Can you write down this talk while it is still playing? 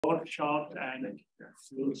chart, and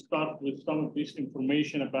we'll start with some of this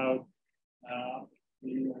information about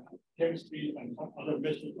the chemistry and some other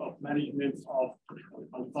methods of management of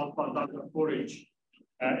alfalfa forage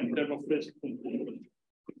in terms of pest control.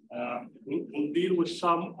 We'll deal with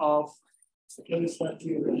some of the chemistry that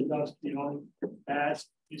we discussed, past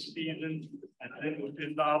this season, and then we'll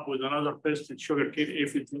end up with another pest in sugarcane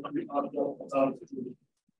if it's not about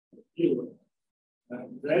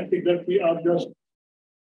I think that we are just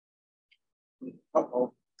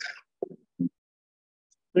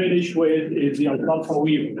finished with is the alfalfa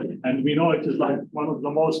weevil, and we know it is like one of the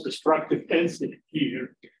most destructive insects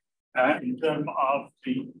here in terms of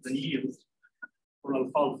the yield for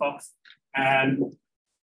alfalfa, and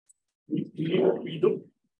we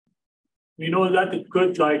know that it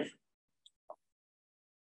could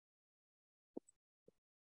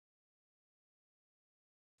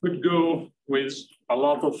go with a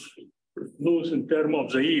lot of loss in terms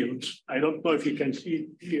of the yields. I don't know if you can see it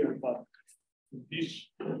here, but these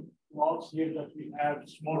plots here that we have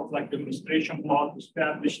is more of like demonstration plot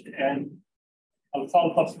established in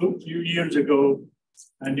alfalfa a few years ago.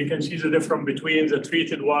 And you can see the difference between the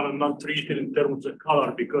treated one and not treated in terms of the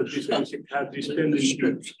color, because this insect has this tendency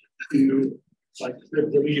to like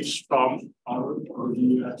split the leaves from or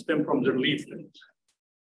the stem from their leaflets.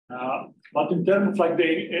 But in terms of like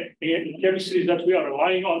the chemistry that we are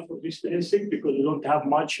relying on for this insect, because we don't have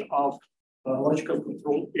much of biological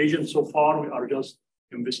control agents so far, we are just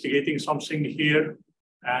investigating something here,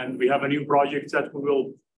 and we have a new project that we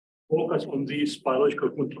will focus on this biological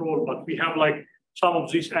control. But we have like some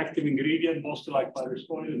of these active ingredients, mostly like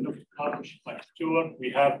pyrethroid and like stewart. We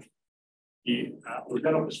have the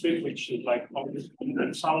organophosphate, which is like and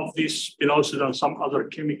then some of these spinosad and some other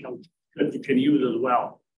chemicals that we can use as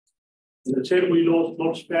well. The same we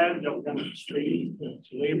lost span that we can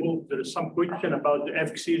label. There is some question about the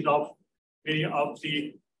efficacy of many of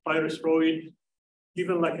the pyrethroid.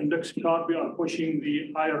 Even like in Dexcart, we are pushing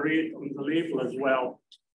the higher rate on the label as well.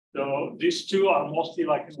 So these two are mostly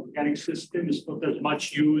like an organic system. It's not as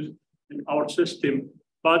much used in our system,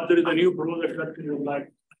 but there is a new product that is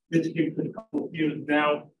like basically for a couple of years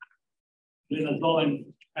now,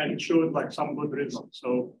 and it showed like some good results.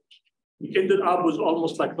 So we ended up with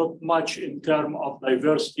almost like not much in terms of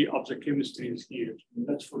diversity of the chemistries here. And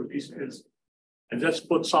that's for this is, and that's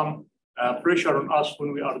put some pressure on us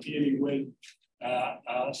when we are dealing with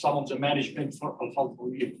some of the management for alfalfa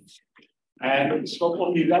weevils. And it's not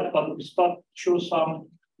only that, but we start to show some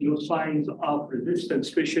signs of resistance,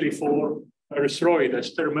 especially for pyrethroid. I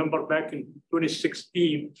still remember back in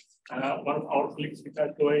 2016, one of our colleagues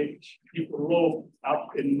passed away, people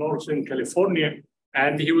up in Northern California,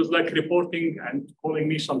 and he was like reporting and calling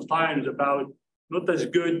me sometimes about not as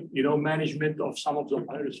good, management of some of the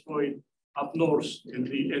pyrethroid up north in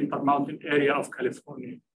the Intermountain area of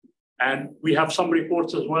California. And we have some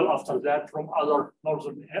reports as well after that from other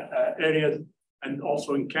northern areas, and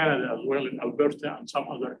also in Canada as well, in Alberta and some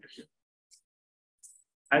other areas.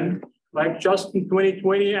 And like just in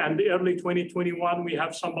 2020 and the early 2021, we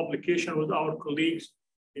have some publication with our colleagues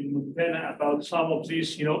in Montana about some of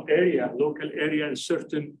these, local area in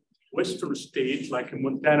certain western states, like in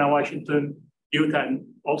Montana, Washington, Utah, and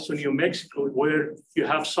also New Mexico, where you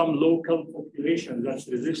have some local population that's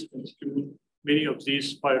resistant to many of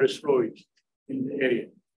these pyrethroids in the area.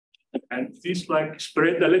 And this like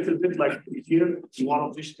spread a little bit like here in one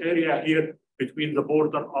of this area here between the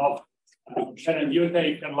border of Montana and Utah.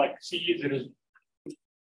 You can like see there is a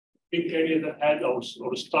big area that had or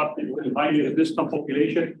started with a highly resistant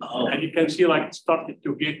population. And you can see like it started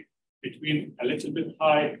to get between a little bit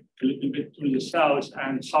high, a little bit to the south,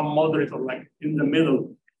 and some moderate or like in the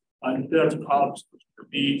middle in terms of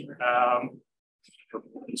the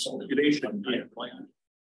population here.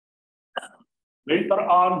 Later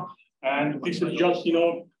on, and this is just,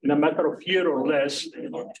 in a matter of year or less,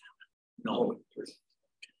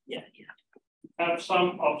 have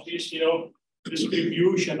some of this,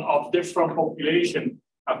 distribution of different population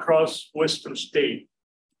across Western state.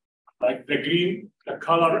 Like the green, the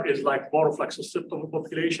color is like more of like susceptible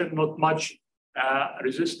population, not much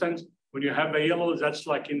resistance. When you have a yellow, that's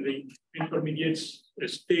like in the intermediate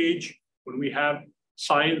stage, when we have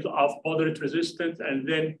signs of moderate resistance, and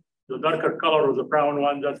then the darker color of the brown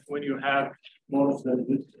one, that's when you have more of the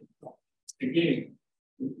resistance. Again,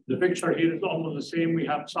 the picture here is almost the same. We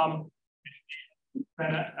have some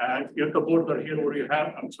Utah border here where you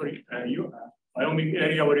have, Wyoming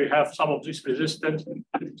area where you have some of this resistance,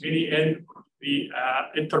 many in the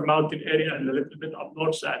Intermountain area and a little bit up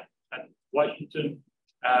north at Washington,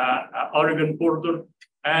 Oregon border.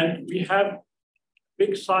 And we have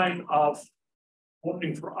big sign of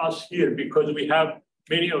important for us here because we have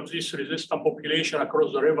many of these resistant population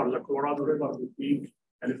across the river, the Colorado River between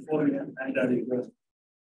California and Arizona.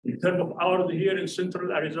 In terms of ours here in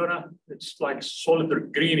central Arizona, it's like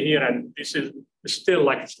solid green here, and this is still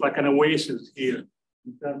like it's like an oasis here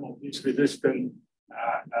in terms of this resistant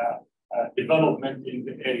development in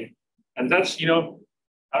the area. And that's,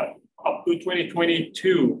 up to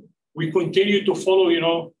 2022, we continue to follow,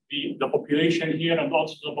 the population here and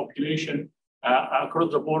also the population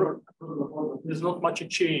across the border. There's not much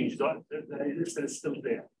change. The resistance is still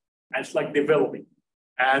there. And it's like developing.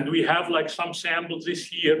 And we have like some samples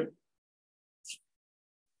this year.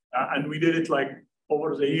 And we did it like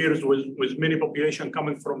over the years with many population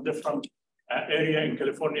coming from different area in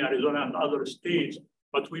California, Arizona, and other states.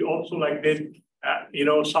 But we also like did,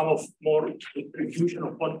 some of more distribution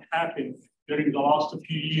of what happened during the last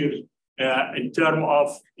few years in terms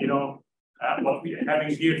of, what we are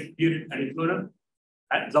having here in Arizona.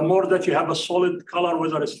 And the more that you have a solid color,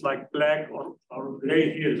 whether it's like black or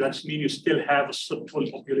gray here, that means you still have a subtle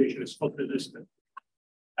population, it's not resistant.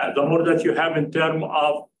 The more that you have in terms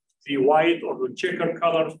of the white or the checker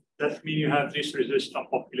color, that means you have this resistant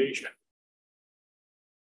population.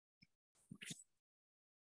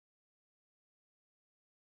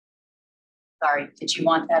 Sorry, did you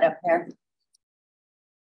want that up there?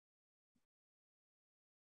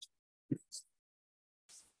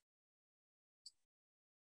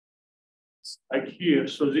 Like here,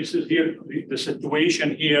 so this is here, the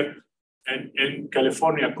situation here in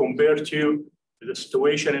California compared to the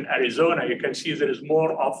situation in Arizona. You can see there is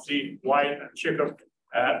more of the white and checker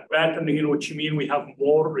pattern here, which means we have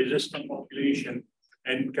more resistant population.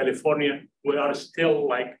 In California, we are still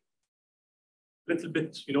like a little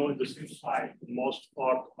bit, in the same side, most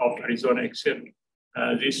part of Arizona, except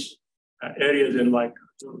these areas in like.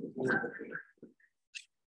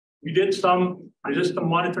 We did some resistant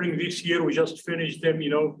monitoring this year. We just finished them,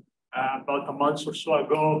 about a month or so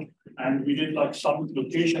ago. And we did like some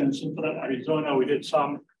location in central Arizona. We did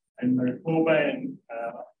some in Maricopa and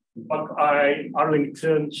Buckeye,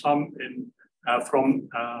 Arlington, some in from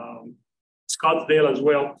Scottsdale as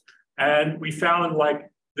well. And we found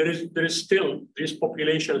like there is still, this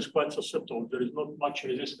population is quite susceptible. There is not much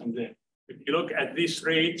resistance there. If you look at these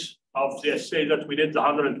rates of the assay that we did, the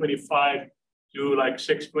 125 to like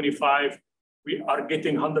 625, we are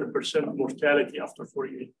getting 100% mortality after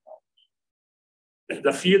 48 hours.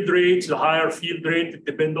 The field rates, the higher field rate,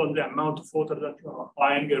 depend on the amount of water that you are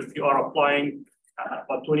applying. If you are applying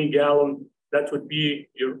about 20 gallons, that would be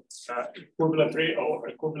your equivalent rate or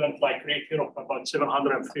equivalent like rate here of about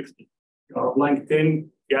 750. If you are applying 10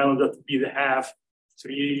 gallons, that would be the half,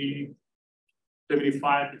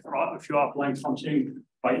 375. If you are applying something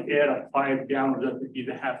by air at 5 gallons, that would be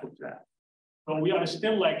the half of that. So we are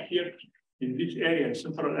still like here in this area, in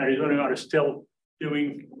central Arizona, we are still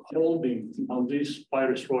holding on these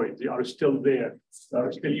pyrethroids. They are still there. They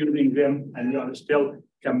are still using them, and they are still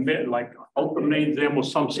like alternate them with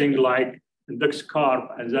something like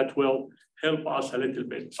Dexcarb, and that will help us a little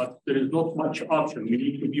bit. But there is not much option. We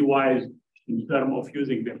need to be wise in terms of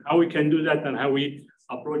using them. How we can do that and how we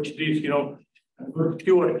approach this, good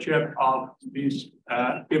stewardship of this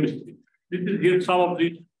chemistry. This is here some of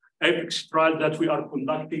the APEX trials that we are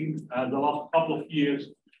conducting the last couple of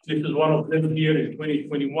years. This is one of them here in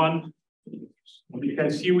 2021. You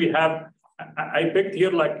can see we have, I picked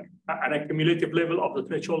here like an accumulative level of the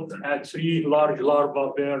threshold at 3 large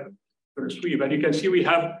larvae per sweep. And you can see we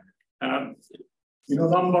have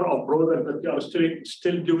number of brothers that are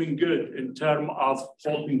still doing good in terms of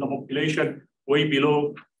holding the population way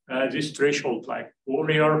below this threshold, like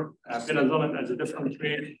Warrior, penicillin as a different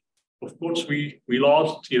rate. Of course, we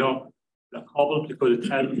lost, the cobble because it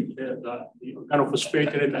had the kind of a spray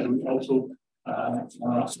in it, and we also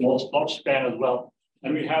lost top span as well.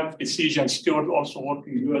 And we have Decision Steward also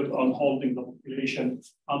working good on holding the population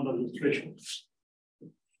under the threshold.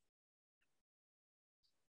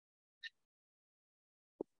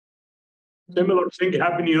 Similar thing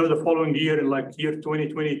happening, the following year, in like year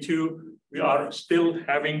 2022, we are still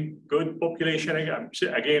having good population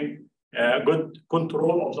again. Good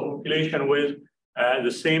control of the population with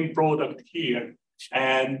the same product here,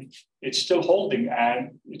 and it's still holding,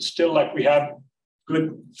 and it's still like we have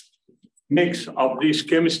good mix of these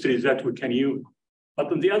chemistries that we can use.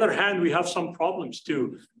 But on the other hand, we have some problems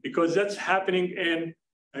too, because that's happening in,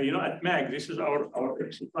 at MAG. This is our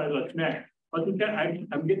exercise at MAG. But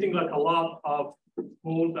I'm getting like a lot of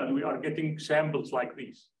cold, and we are getting samples like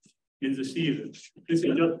these in the season. This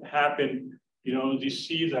has just happened, this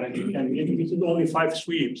season, and you can get, this is only 5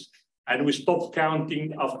 sweeps, and we stopped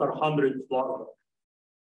counting after 100 larvae.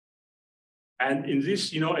 And in this,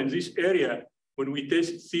 in this area, when we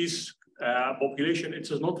test this population, it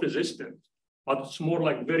is not resistant, but it's more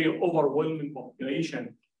like very overwhelming population.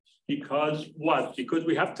 Because what? Because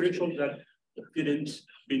we have thresholds that didn't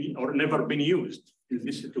be or never been used in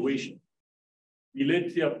this situation. We let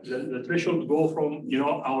the threshold go from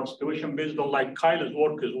our situation based on like Kyle's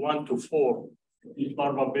work is 1 to 4. These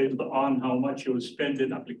larvae based on how much you will spend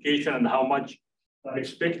in application and how much you're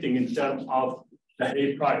expecting in terms of the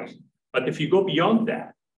hay price. But if you go beyond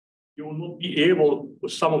that, you will not be able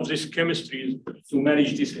with some of these chemistries to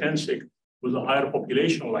manage this insect with a higher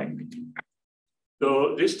population like.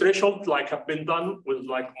 So this threshold have been done with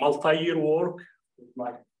like multi-year work, with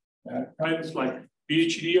like kinds like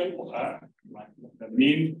PhD, like the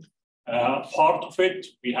main part of it.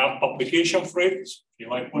 We have publication for it. If you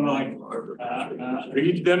want to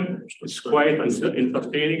read them, it's quite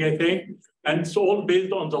entertaining, I think. And it's all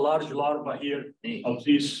based on the large larva here of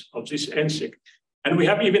this insect. And we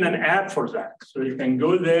have even an app for that. So you can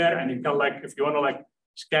go there and you can if you want to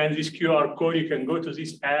scan this QR code, you can go to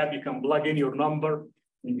this app, you can plug in your number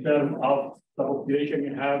in terms of the population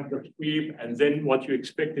you have, the sweep, and then what you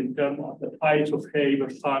expect in terms of the price of hay per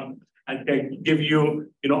ton, and can give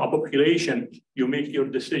you, a population, you make your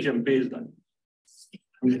decision based on.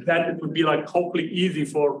 With that, it would be hopefully easy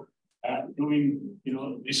for doing,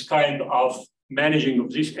 this kind of managing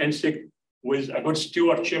of this insect with a good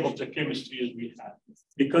stewardship of the chemistry as we have.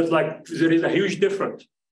 Because there is a huge difference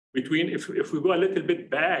between, if we go a little bit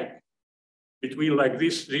back, between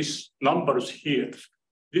these numbers here.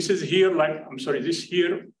 This is here, this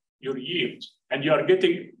here, your yield. And you are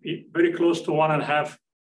getting very close to 1.5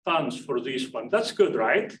 tons for this one. That's good,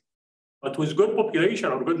 right? But with good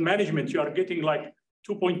population or good management, you are getting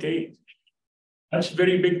 2.8. That's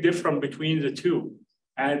very big difference between the two.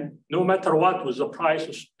 And no matter what, with the price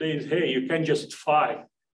of today's hay, you can justify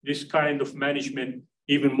this kind of management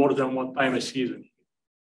even more than one time a season.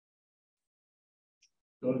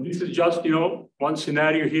 So this is just, one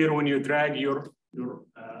scenario here when you drag your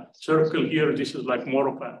circle here. This is more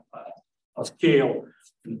of a scale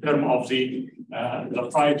in terms of the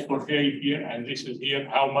price for hay here, and this is here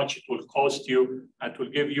how much it will cost you, and it will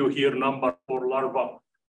give you here number for larva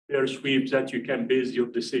per sweep that you can base your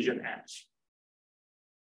decision as.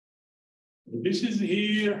 This is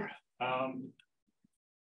here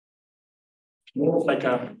more like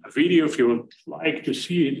a video if you would like to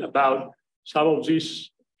see it about some of these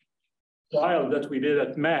trials that we did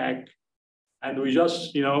at MAC, and we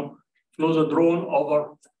just flew the drone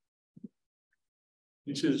over.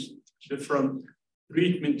 This is different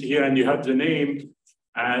treatment here, and you have the name,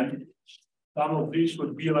 and some of these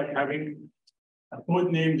would be having a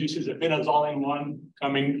code name. This is a penazoline one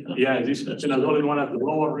coming. Yeah, this is a penazoline one at the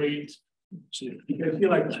lower rate. So you can see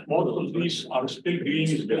most of these are still green.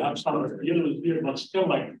 You still have some yellows here, but still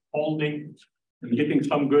holding and getting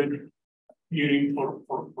some good hearing for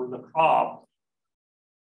the crop.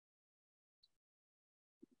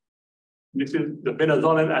 This is the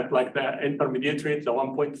penazoline at the intermediate rate, the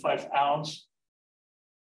 1.5 ounce.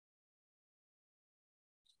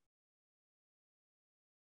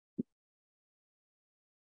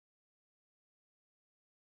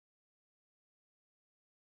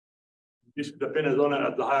 This is the penazoline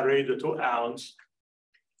at the high rate, the 2 ounce.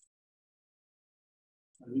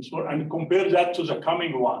 And compare that to the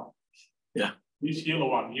coming one. Yeah. This yellow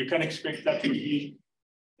one, you can expect that to be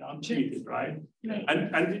untreated, right? Yeah.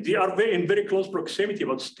 And they are in very close proximity,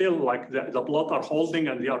 but still the plot are holding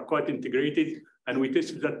and they are quite integrated, and we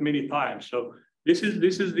tested that many times. So this is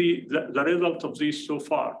the result of this so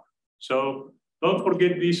far. So don't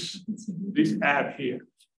forget this app here.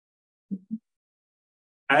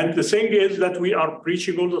 And the thing is that we are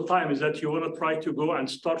preaching all the time is that you want to try to go and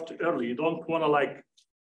start early. You don't want to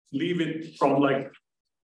leave it from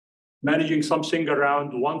managing something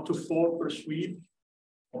around 1 to 4 per sweep.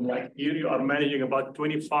 And here you are managing about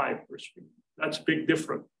 25 per sweep. That's a big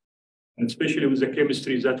difference. And especially with the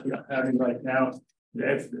chemistries that we are having right now,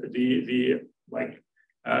 the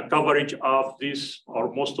coverage of this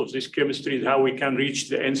or most of these chemistries, how we can reach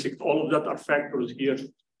the insect, all of that are factors here.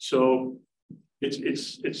 So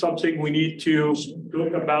it's something we need to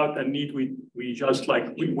talk about, and we just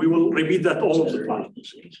we will repeat that all of the time.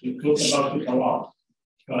 We talk about it a lot,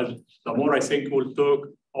 because the more I think we'll talk,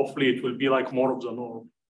 hopefully it will be more of the norm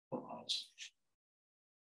for us.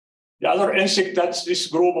 The other insect, that's this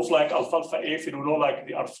group of alfalfa aphid. We know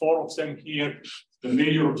there are 4 of them here. The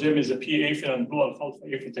major of them is a pea aphid and blue alfalfa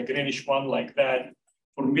aphid, a greenish one like that.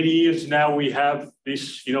 For many years now, we have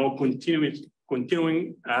this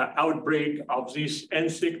continuing outbreak of this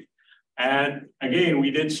insect. And again, we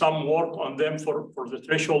did some work on them for the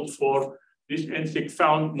threshold for this insect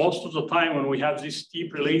found most of the time when we have this steep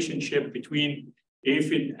relationship between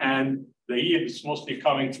aphid and the yield, it's mostly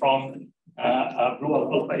coming from blue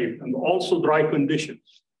alfalfa aphid, and also dry conditions,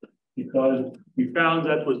 because we found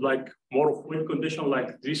that was like more of wet condition like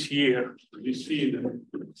this year, this season,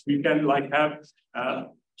 we can like have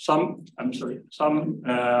some natural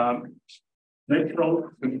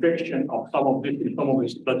infection of some of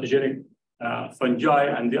these pathogenic fungi,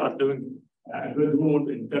 and they are doing a good role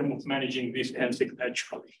in terms of managing this insect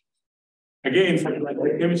naturally. Again, for like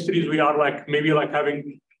chemistries, we are like maybe like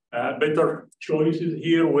having better choices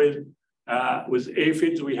here with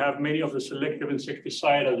aphids. We have many of the selective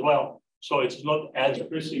insecticide as well, so it's not as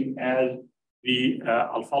pressing as the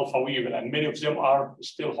alfalfa weevil, and many of them are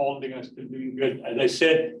still holding and still doing good. As I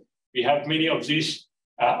said, we have many of these,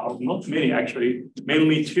 or not many actually,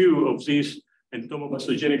 mainly 2 of these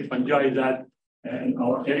entomopathogenic fungi that in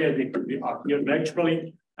our area, they are here naturally,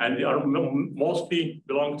 and they are mostly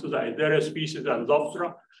belong to the Idaria species and Zoptera.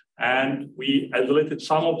 And we isolated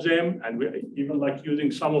some of them, and we even like using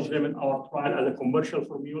some of them in our trial as a commercial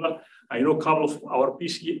formula. I know a couple of our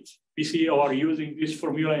PCA are using this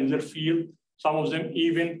formula in their field. Some of them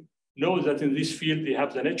even know that in this field they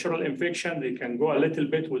have the natural infection. They can go a little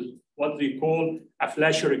bit with what they call a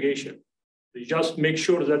flash irrigation. They just make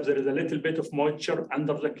sure that there is a little bit of moisture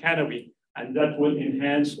under the canopy, and that will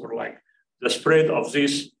enhance or like the spread of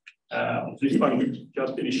this fungus.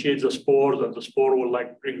 Just initiate the spores, and the spore will like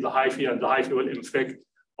bring the hyphae, and the hyphae will infect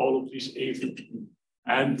all of these aphids.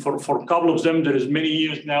 And for a couple of them, there is many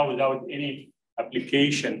years now without any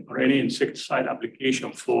application or any insecticide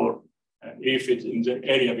application for aphids in the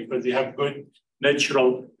area, because they have good natural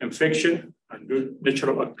infection and good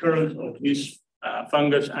natural occurrence of these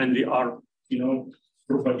fungus, and they are,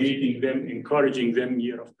 propagating them, encouraging them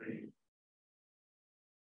year after year.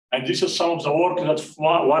 And this is some of the work that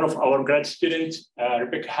one of our grad students,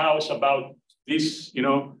 Rebecca House, about this,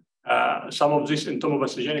 some of this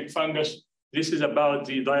entomopathogenic fungus. This is about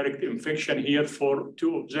the direct infection here for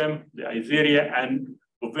 2 of them, the Idaria and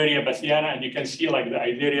Bovaria bathiana. And you can see like the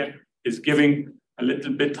Idaria is giving a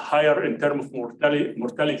little bit higher in terms of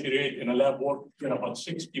mortality rate in a lab work, about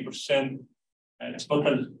 60%. And it's not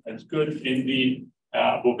as good in the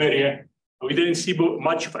Bovaria. We didn't see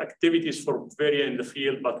much of activities for Bovaria in the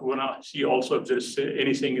field, but we want to see also if there's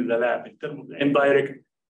anything in the lab. In terms of the indirect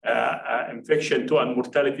infection too, and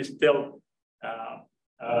mortality still,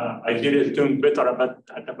 Idaria is doing better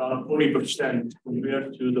at about 40%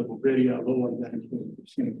 compared to the Bovaria, lower than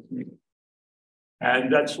 20%.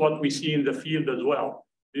 And that's what we see in the field as well.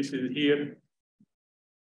 This is here,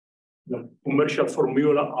 the commercial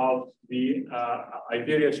formula of the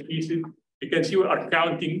Idaria species. You can see we are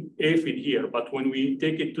counting aphid here, but when we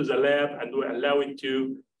take it to the lab and we allow it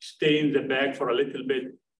to stay in the bag for a little bit,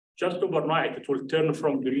 just overnight, it will turn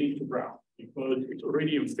from green to brown because it's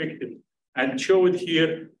already infected. And show it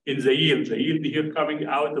here in the yield. The yield here coming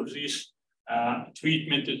out of this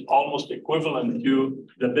treatment is almost equivalent to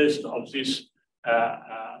the best of this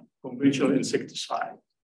conventional insecticide.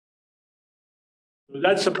 So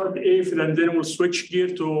that's about the aphid, and then we'll switch gear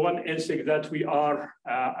to one insect that we are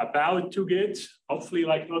about to get. Hopefully,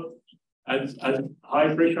 like not as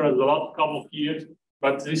high pressure as the last couple of years,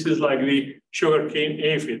 but this is like the sugarcane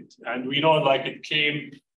aphid, and we know like it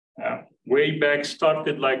came way back,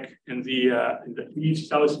 started like in the east,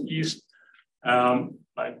 southeast,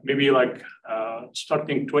 like maybe like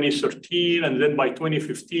starting 2013, and then by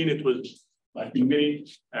 2015 it was like in many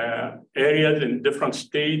areas in different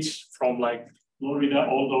states from like Florida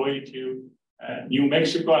all the way to New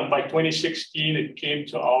Mexico, and by 2016 it came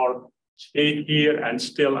to our state here and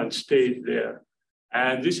stayed there.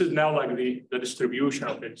 And this is now like the distribution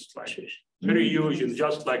of it. It's like very huge in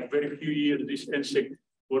just like very few years. This insect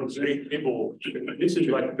were very capable. This is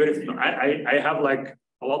like very. I have like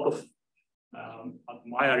a lot of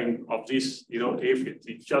admiring of this, aphids.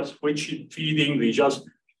 They just switch it feeding. They just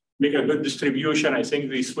make a good distribution. I think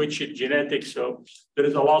they switch it genetics. So there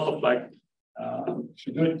is a lot of like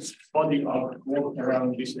good study of work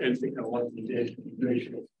around this insect and what we did in very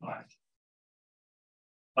short time.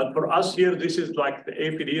 But for us here, this is like the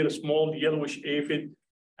aphid here, a small yellowish aphid,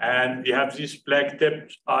 and they have these black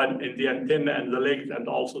tips in the antenna and the legs and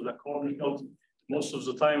also the cornicles. Most of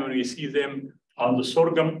the time when we see them on the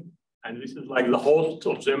sorghum, and this is like the host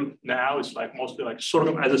of them now, it's like mostly like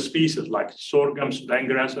sorghum as a species, like sorghum, Sudan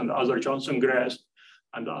grass, and other Johnson grass,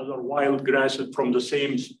 and other wild grasses from the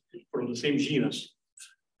same genus.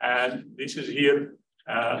 And this is here,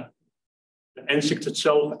 the insect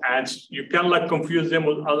itself, and you can like confuse them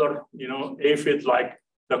with other, aphids like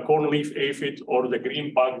the cornleaf aphid or the green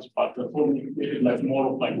bugs, but the cornleaf aphid like more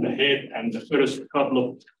of like the head and the first couple of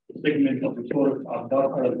segments of the thorax are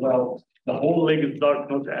darker as well. The whole leg is dark,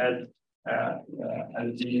 not as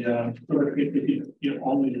the thorax aphid here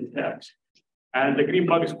only the tabs. And the green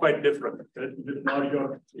bug is quite different. It's a bit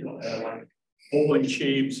larger, like oval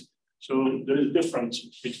shapes. So there is difference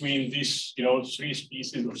between these, three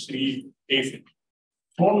species or three aphid.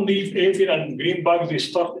 Cornleaf aphid and green bugs, they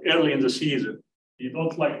start early in the season. They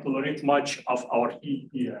don't like tolerate much of our heat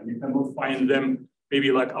here. And you cannot find them maybe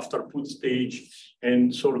like after food stage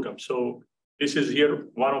and sorghum. So this is here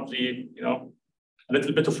one of the, a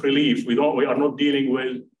little bit of relief. We are not dealing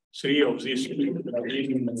with three of these,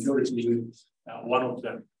 majority one of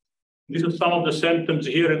them. These are some of the symptoms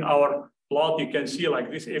here in our plot. You can see like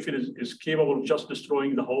this aphid is capable of just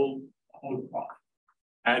destroying the whole crop.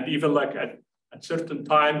 And even like at certain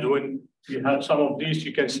times when we have some of these,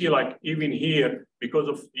 you can see like even here, because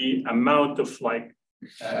of the amount of like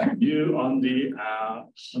dew on the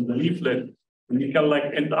leaflet, you can like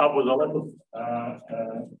end up with a lot of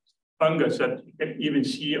fungus that you can even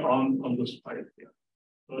see on the spike here.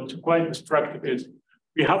 So it's quite destructive.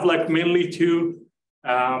 We have like mainly two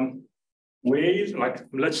ways, like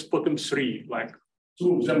let's put them three, like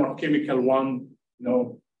two of them are chemical, one,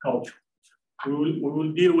 culture. We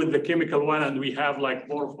will deal with the chemical one, and we have like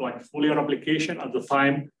more of like foliar application at the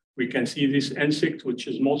time. We can see this insect, which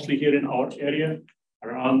is mostly here in our area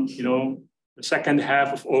around, the second half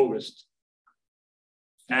of August.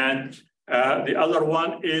 And the other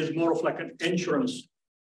one is more of like an insurance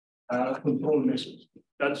control method.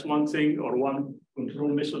 That's one thing or one control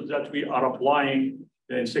method that we are applying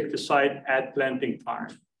the insecticide at planting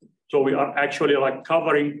time. So we are actually like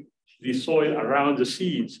covering the soil around the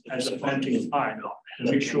seeds at the planting time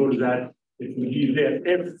to make sure that it will be there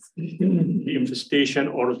if the infestation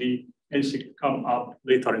or the insect come up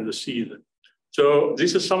later in the season. So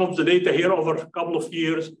this is some of the data here over a couple of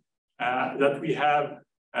years that we have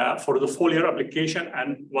for the foliar application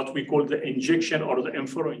and what we call the injection or the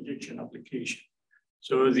amphora injection application.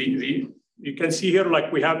 So you can see here,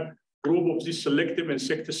 like we have group of these selective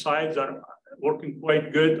insecticides that are working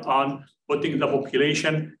quite good on putting the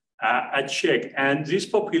population at check. And this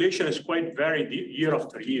population is quite varied year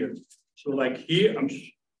after year. So like here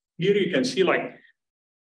you can see like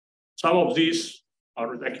some of these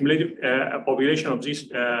are the accumulated population of these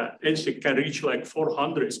insect can reach like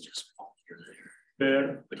 400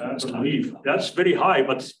 per leaf. That's very high,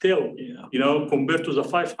 but still, compared to the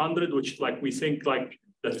 500, which like we think like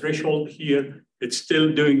the threshold here, it's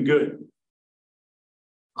still doing good.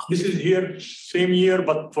 This is here, same year,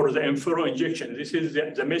 but for the amphora injection. This is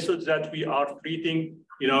the method that we are treating,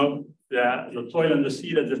 the soil and the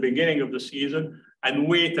seed at the beginning of the season and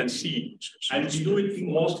wait and see. And we do it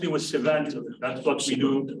mostly with Savanta. That's what we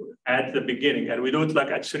do at the beginning. And we do it like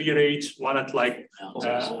at 3 rates, one at like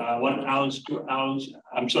 1 ounce, 2 ounce,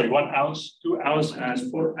 1 ounce, 2 ounce,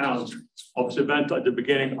 and 4 ounce of Savanta at the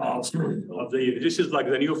beginning of the year. This is like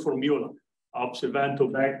the new formula of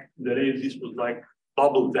Savanta back in the days. This was like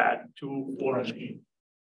double that, 2, 4, and 8.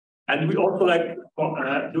 And we also like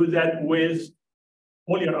do that with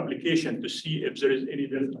foliar application to see if there is any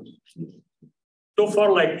difference. So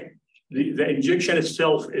far, like the injection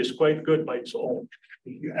itself is quite good by its own.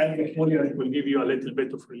 If you add the foliar, it will give you a little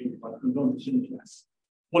bit of relief, but we don't see that.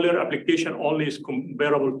 Foliar application only is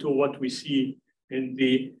comparable to what we see in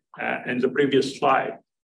the previous slide.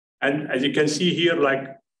 And as you can see here, like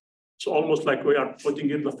it's almost like we are putting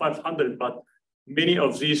in the 500, but many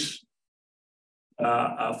of these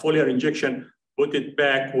foliar injection put it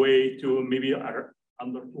back way to maybe under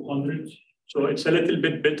 200. So it's a little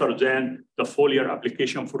bit better than the foliar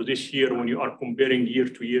application for this year when you are comparing year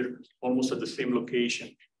to year, almost at the same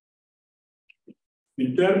location.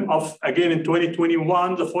 In terms of, again, in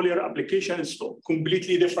 2021, the foliar application is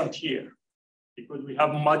completely different here because we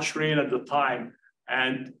have much rain at the time.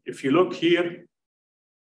 And if you look here,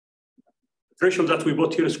 the threshold that we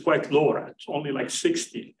put here is quite lower. It's only like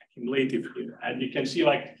 60 cumulative here. And you can see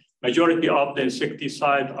like majority of the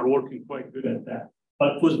insecticides are working quite good at that.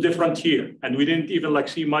 But it was different here. And we didn't even like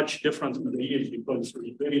see much difference in the years because it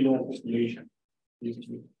was very low population.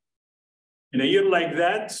 In a year like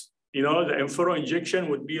that, the amphora injection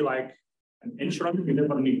would be like an insurance you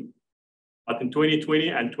never need. But in 2020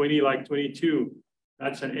 and 2022,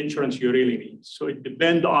 that's an insurance you really need. So it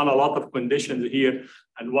depends on a lot of conditions here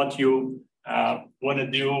and what you want to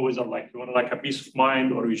do, whether like you want like a peace of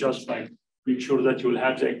mind or you just like make sure that you will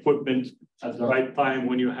have the equipment at the right time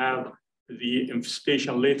when you have the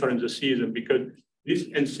infestation later in the season, because these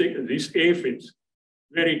aphids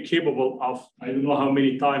very capable of, I don't know how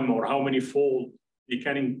many times or how many fold you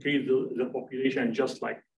can increase the population just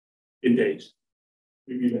like in days.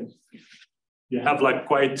 You have like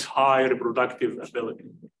quite high reproductive ability.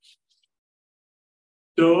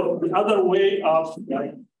 So the other way of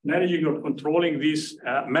like managing or controlling this,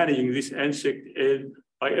 managing this insect is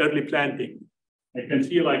by early planting. I can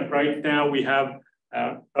see like right now we have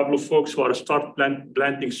a couple of folks who are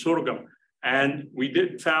planting sorghum. And we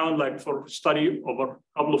did found like for study over a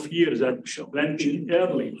couple of years that planting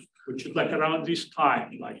early, which is like around this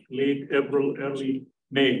time, like late April, early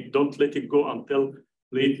May. Don't let it go until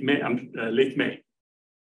late May.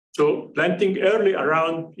 So planting early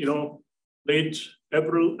around, late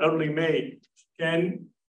April, early May can,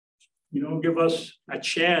 give us a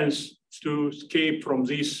chance to escape from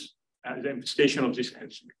this, the infestation of this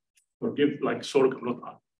insect, or give like sorghum not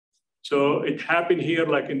up. So it happened here,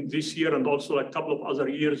 like in this year, and also a couple of other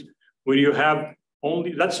years, where you have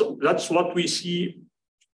only that's what we see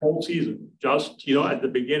whole season. Just at the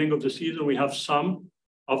beginning of the season, we have some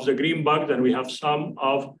of the green bugs, and we have some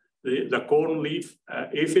of the corn leaf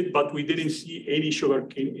aphid, but we didn't see any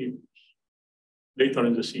sugarcane later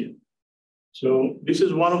in the season. So this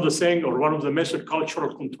is one of the things, or one of the method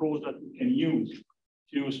cultural controls that we can use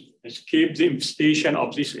to escape the infestation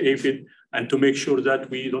of this aphid and to make sure that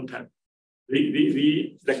we don't have.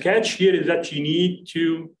 The catch here is that you need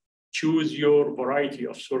to choose your variety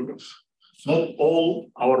of sorghum. Not all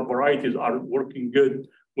our varieties are working good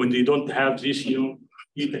when they don't have this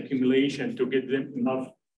heat accumulation to get them enough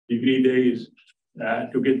degree days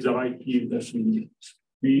to get the right yield that we need.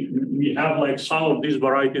 We have like some of these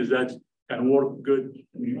varieties that can work good.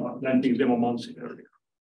 We are planting them a month earlier.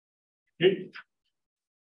 Okay.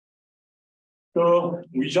 So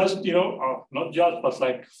we just, not just, but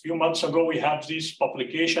like a few months ago, we have this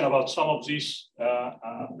publication about some of these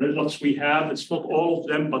results we have. It's not all of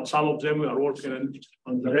them, but some of them we are working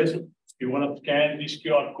on the rest. If you want to scan this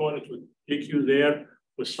QR code, it will take you there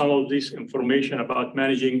with some of this information about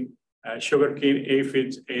managing sugarcane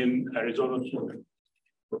aphids in Arizona.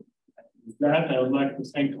 With that, I would like to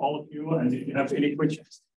thank all of you, and if you have any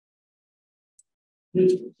questions.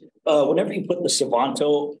 Whenever you put the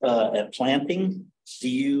Savanto at planting, do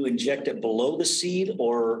you inject it below the seed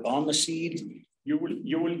or on the seed? You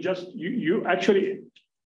will just you actually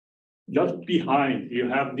just behind. You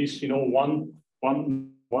have this one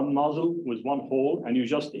nozzle with one hole, and you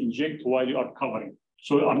just inject while you are covering.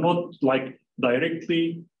 So you are not like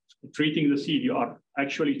directly treating the seed. You are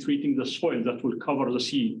actually treating the soil that will cover the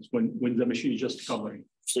seeds when the machine is just covering.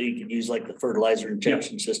 So you can use like the fertilizer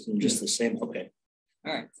injection system, just the same. Okay.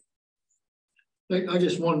 All right. I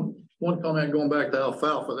just one comment going back to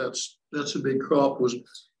alfalfa. That's a big crop. Was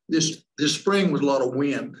this spring was a lot of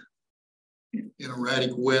wind,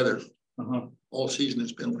 erratic weather. All season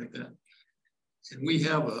it's been like that. And we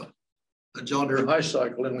have a John Deere high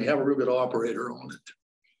cycle, and we have a real good operator on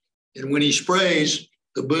it. And when he sprays,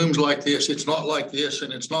 the boom's like this. It's not like this,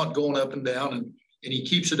 and it's not going up and down. And he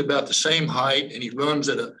keeps it about the same height, and he runs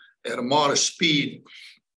at a modest speed.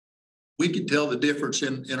 We could tell the difference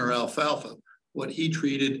in our alfalfa, what he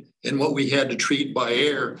treated and what we had to treat by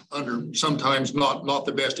air under sometimes not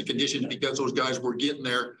the best of conditions, because those guys were getting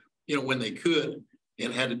there, when they could,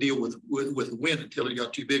 and had to deal with the wind until it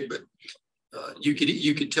got too big. But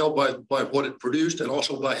you could tell by what it produced, and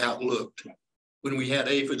also by how it looked when we had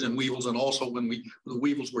aphids and weevils, and also when the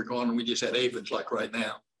weevils were gone and we just had aphids like right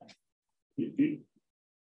now. You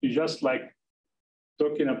just like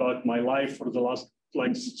talking about my life for the last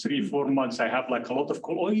like 3-4 months. I have like a lot of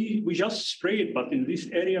call. Oh, we just sprayed, but in this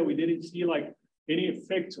area we didn't see like any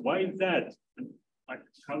effects. Why is that? Like,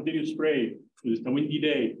 how did you spray? Was it a windy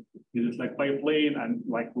day? Is it like by plane? And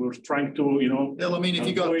like we're trying to, Well, I mean, if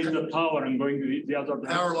you got going the tower and going the other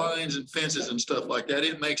power lines and fences and stuff like that,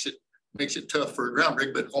 it makes it tough for a ground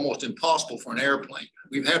rig, but almost impossible for an airplane.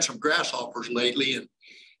 We've had some grasshoppers lately, and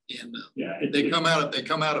they come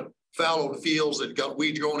out of fallow fields that got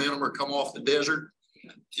weeds growing in them, or come off the desert.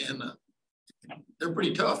 And they're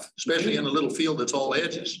pretty tough, especially in a little field that's all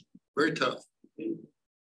edges. Very tough.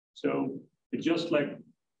 So it just like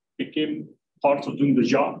became part of doing the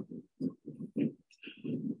job.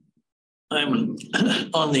 I'm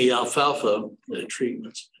on the alfalfa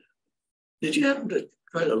treatments. Did you happen to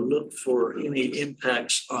try to look for any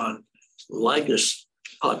impacts on lygus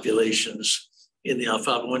populations in the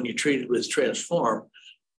alfalfa when you treated with Transform?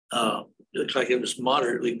 It looked like it was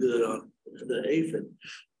moderately good on the aphid,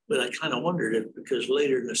 but I kind of wondered if, because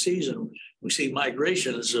later in the season we see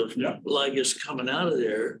migrations of lygus coming out of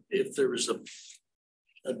there, if there was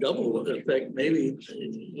a double effect. Maybe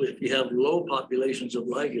if you have low populations of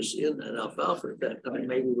ligas in that alfalfa effect, I mean,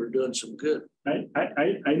 maybe we're doing some good.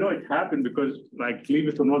 I know it happened because, like, believe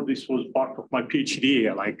it or not, this was part of my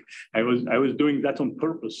PhD. Like, I was doing that on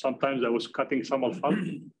purpose. Sometimes I was cutting some alfalfa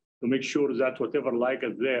to make sure that whatever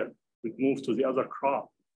ligas there would move to the other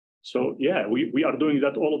crop. So yeah, we are doing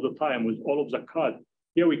that all of the time with all of the cut.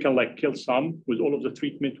 Yeah, we can like kill some with all of the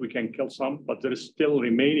treatment. We can kill some, but there is still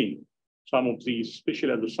remaining some of these,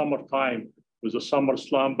 especially at the summertime with the summer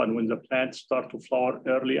slump and when the plants start to flower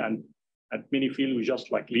early, and at many fields we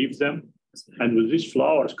just like leave them. And with these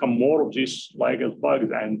flowers come more of these ligas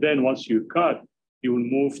bugs. And then once you cut, you will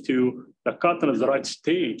move to the cotton is the right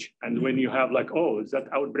stage. And when you have like, oh, is that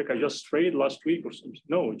outbreak I just sprayed last week or something?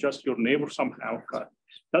 No, just your neighbor somehow cut.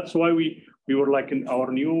 That's why we were like in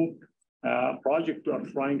our new project, we are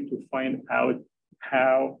trying to find out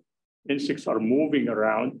how insects are moving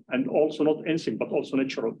around, and also not insects, but also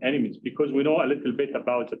natural enemies, because we know a little bit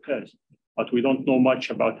about the pest, but we don't know much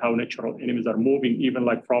about how natural enemies are moving, even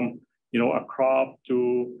like from, you know, a crop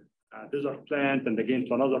to a desert plant and again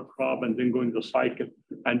to another crop and then going the cycle.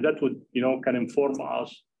 And that would, you know, can inform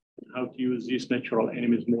us how to use these natural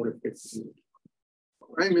enemies more effectively.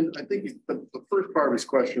 Ayman, I think the first part of his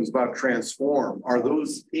question is about transform. Are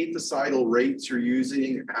those aphicidal rates you're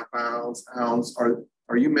using, half ounce,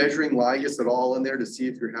 are you measuring ligas at all in there to see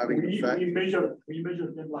if you're having an effect? We measure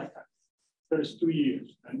them like that. First 2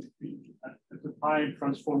 years, and at the time,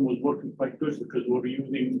 transform was working quite good because we were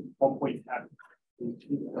using 1.5.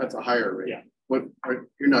 That's a higher rate. Yeah.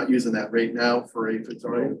 You're not using that rate now for aphids,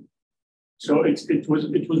 right? So it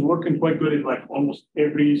was working quite good in like almost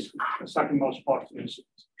every second most part.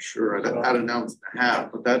 Sure, at an ounce and a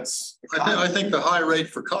half, but that's. I think the high rate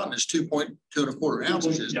for cotton is 2.25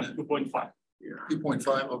 ounces, isn't Yeah, it? 2.5. Yeah.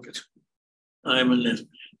 2.5, okay. And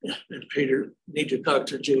Peter need to talk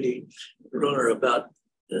to Judy Runner about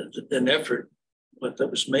an effort that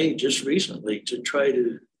was made just recently to try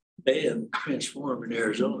to ban transform in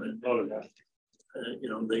Arizona. All of that. You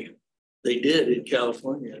know, they did in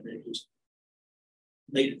California.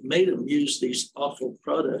 They made them use these awful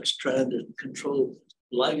products trying to control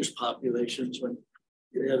ligas populations when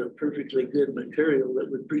you had a perfectly good material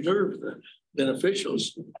that would preserve the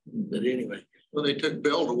beneficials. But anyway. Well, they took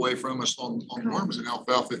belt away from us on worms and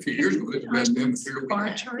alfalfa a few years ago. It's the best material we Bar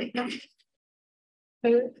had. chart.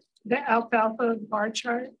 The alfalfa bar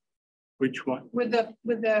chart Which one? with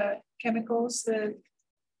the chemicals, it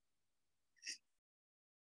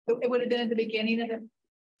would have been at the beginning of the.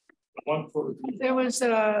 One for There was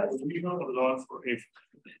a or the one for if.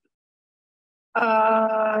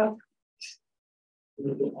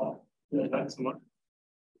 Yeah, that's the one.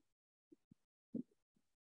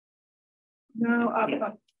 no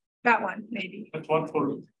that one maybe. That's one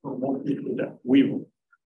for more people that we will.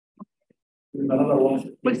 Another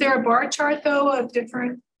one. Was there a bar chart though of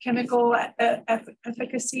different chemical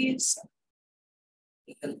efficacies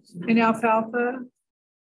in alfalfa?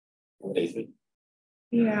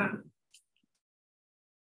 Yeah,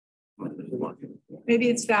 maybe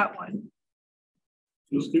it's that one.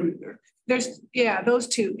 You'll see it there. There's those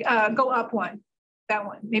two. Go up one. That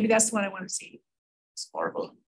one. Maybe that's the one I want to see. It's horrible.